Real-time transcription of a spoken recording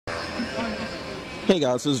Hey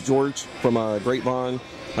guys, this is George from Grapevine.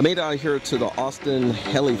 I made it out here to the Austin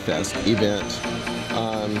Helifest event.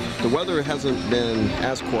 The weather hasn't been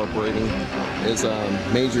as cooperating. It's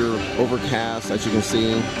major overcast, as you can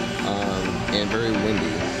see, and very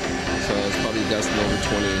windy. So it's probably gusting over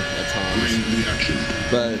 20 at times.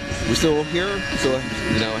 But we're still here, still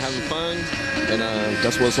having fun, and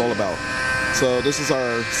that's what it's all about. So this is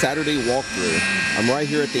our Saturday walkthrough. I'm right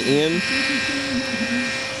here at the end,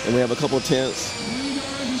 and we have a couple of tents,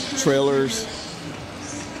 trailers.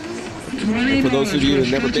 And for those of you who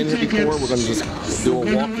have never been here before, we're going to just do a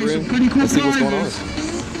walkthrough and see what's going on.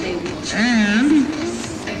 And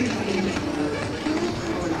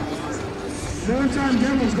showtime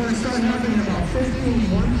demo is going to start happening about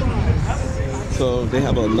 15:15. So they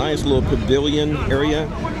have a nice little pavilion area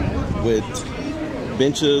with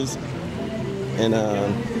benches, and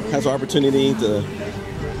has the opportunity to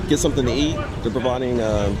get something to eat. They're providing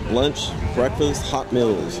lunch, breakfast, hot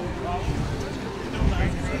meals.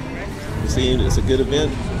 You see, it's a good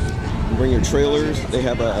event. You bring your trailers. They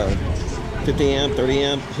have 50 amp, 30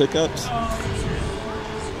 amp hookups.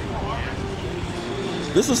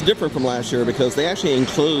 This is different from last year because they actually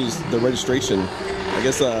enclosed the registration,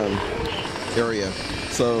 area.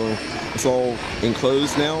 So it's all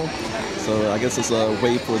enclosed now. So I guess it's a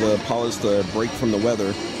way for the pilots to break from the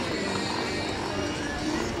weather.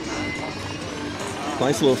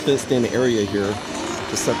 Nice little fenced-in area here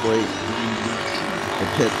to separate the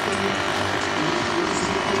pit.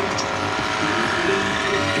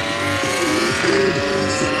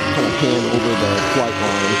 Kind of pan over the flight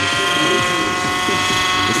line.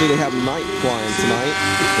 You see they have night flying tonight.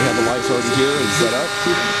 They have the lights already here and set up.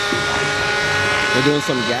 They're doing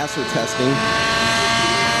some gasser testing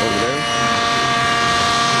over there.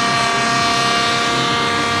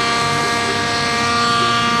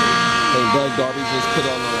 And Doug Darby just put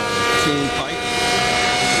on a team pipe.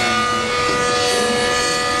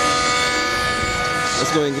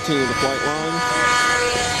 Let's go ahead and continue the flight line.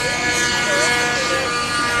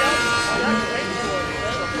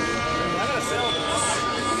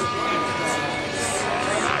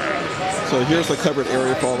 So here's a covered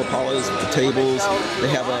area for all the pilots, the tables. They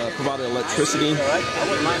have provided electricity.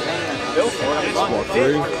 Let's walk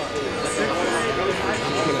through.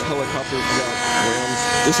 Helicopters around.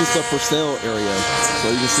 This is the for sale area. So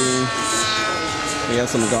you can see we have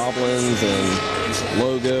some goblins and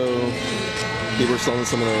logo. People are selling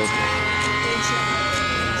some of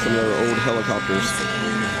their old helicopters.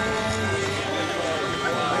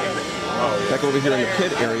 Back over here in the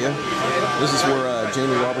pit area, this is where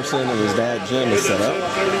Jamie Robertson and his dad Jim is set up.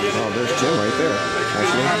 Oh, there's Jim right there,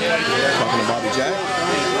 actually, talking to Bobby Jack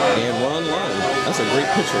and Ron Lund. That's a great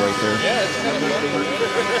picture right there.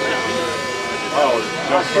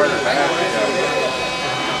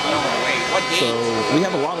 So we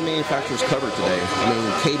have a lot of manufacturers covered today. I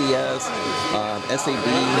mean, KDS, SAB,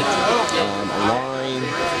 Align,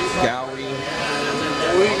 Gowrie.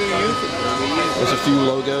 There's a few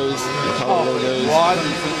logos, Apollo logos.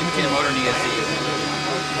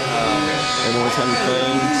 Everyone's having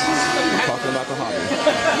fun, talking about the hobby.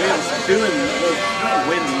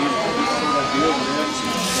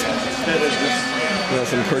 We have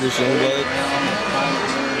some Kurdish Youngblood,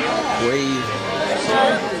 Brave,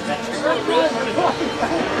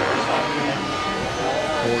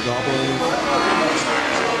 more goblins.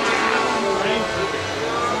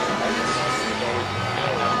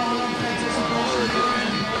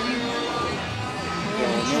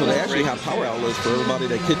 So they actually have power outlets for everybody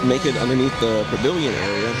that couldn't make it underneath the pavilion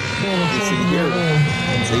area. You can see here,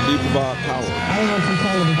 they do provide power. I don't know if you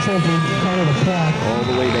call it a trophy, you call it a plaque. All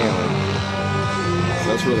the way down. So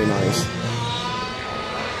that's really nice.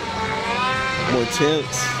 More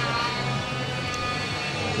tents.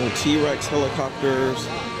 More T-Rex helicopters.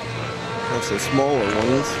 That's the smaller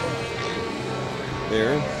ones.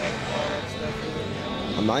 There.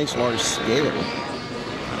 A nice large scale.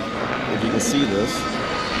 If you can see this.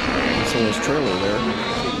 Someone's trailer there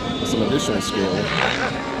with some additional scale.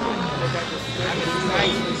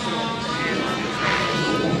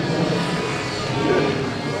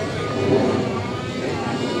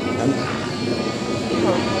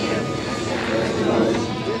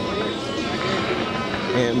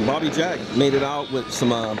 And Bobby Jack made it out with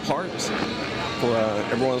some parts for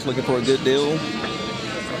everyone's looking for a good deal.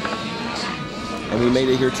 And we made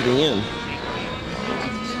it here to the end.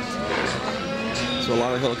 So a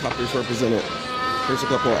lot of helicopters represented. Here's a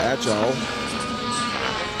couple of Agile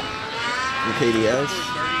from KDS,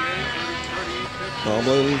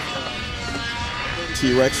 Goblin,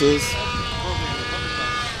 T-Rexes.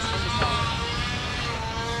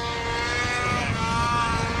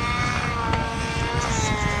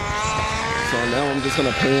 now I'm just going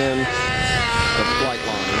to pan the flight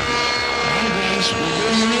line. We're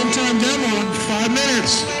doing a noontime demo in 5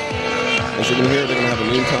 minutes. As you can hear, they're going to have a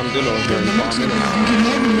noontime demo here in 5 minutes.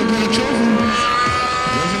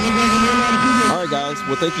 Alright guys,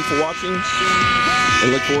 well thank you for watching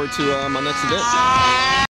and look forward to my next event.